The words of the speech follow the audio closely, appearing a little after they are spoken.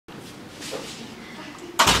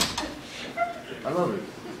I love it.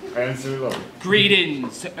 I absolutely love it.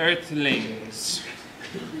 Greetings, Earthlings.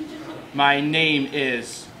 My name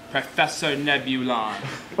is Professor Nebulon.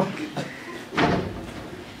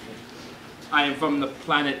 I am from the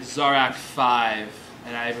planet Zorak 5,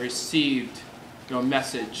 and I have received your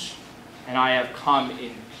message, and I have come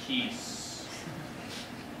in peace.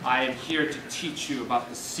 I am here to teach you about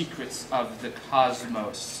the secrets of the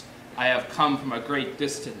cosmos. I have come from a great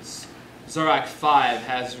distance. Zorak 5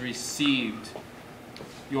 has received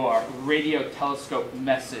your radio telescope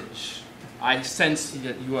message. I sense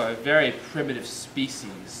that you are a very primitive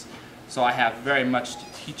species, so I have very much to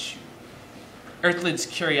teach you. Earthling's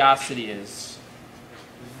curiosity is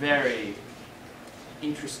very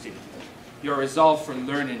interesting. Your resolve for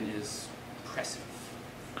learning is impressive.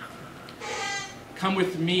 Come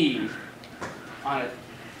with me on a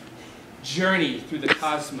journey through the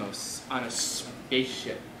cosmos on a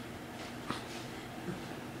spaceship.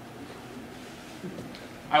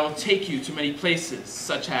 I will take you to many places,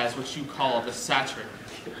 such as what you call the Saturn.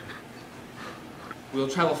 We will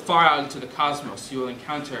travel far out into the cosmos. You will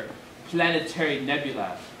encounter planetary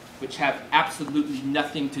nebulae, which have absolutely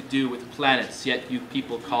nothing to do with planets, yet you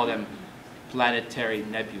people call them planetary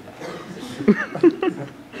nebulae.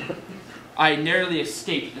 I narrowly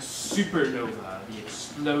escaped the supernova, the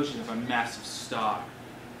explosion of a massive star.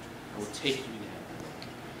 I will take you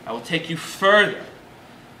there. I will take you further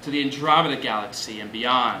to the Andromeda Galaxy and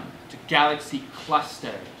beyond, to galaxy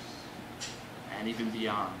clusters, and even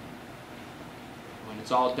beyond. When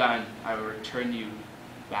it's all done, I will return you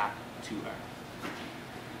back to Earth.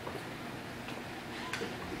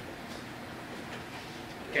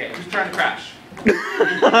 Okay, who's trying to crash?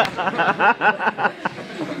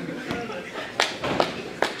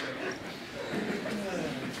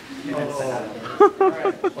 All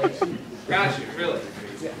right. Crash it, really.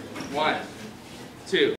 1, 2.